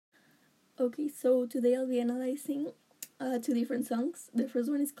Okay, so today I'll be analyzing two different songs. The first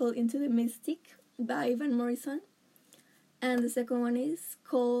one is called Into the Mystic by Van Morrison, and the second one is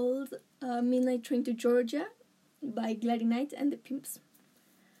called Midnight Train to Georgia by Gladys Knight and the Pimps.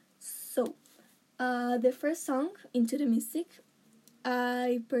 So, the first song, Into the Mystic,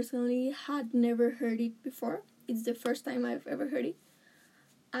 I personally had never heard it before. It's the first time I've ever heard it,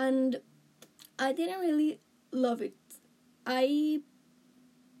 and I didn't really love it. I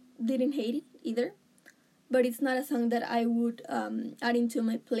didn't hate it either, but it's not a song that I would add into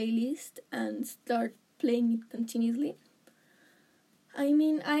my playlist and start playing it continuously. I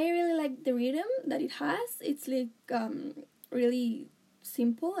mean, I really like the rhythm that it has. It's like really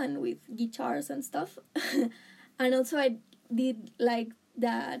simple and with guitars and stuff. And also I did like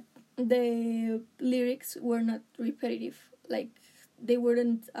that the lyrics were not repetitive. Like they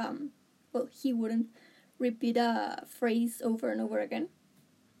wouldn't he wouldn't repeat a phrase over and over again.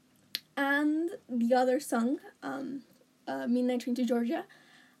 And the other song, Midnight Train to Georgia,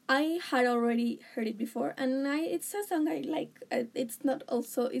 I had already heard it before, and it's a song I like. It's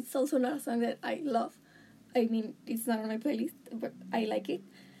also not a song that I love. I mean, it's not on my playlist, but I like it.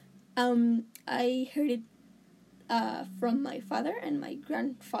 I heard it from my father and my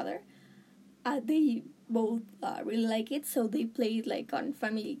grandfather. They both really like it, so they play it like on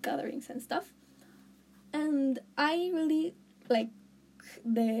family gatherings and stuff. And I really like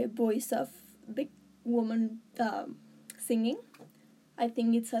the voice of the woman singing. I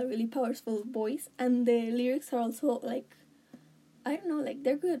think it's a really powerful voice, and the lyrics are also like, I don't know, like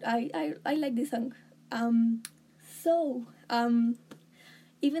they're good. I like this song.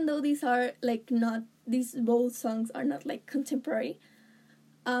 Even though these are like not, these both songs are not like contemporary,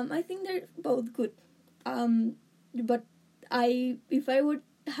 I think they're both good. But if I would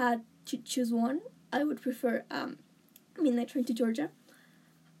had to choose one, I would prefer Midnight Train to Georgia.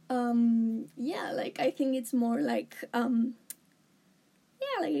 Like I think it's more like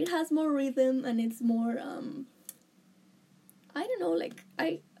like it has more rhythm and it's more I don't know, like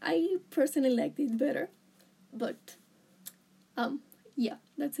I personally liked it better. But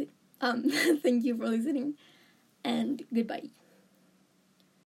that's it. Thank you for listening and goodbye.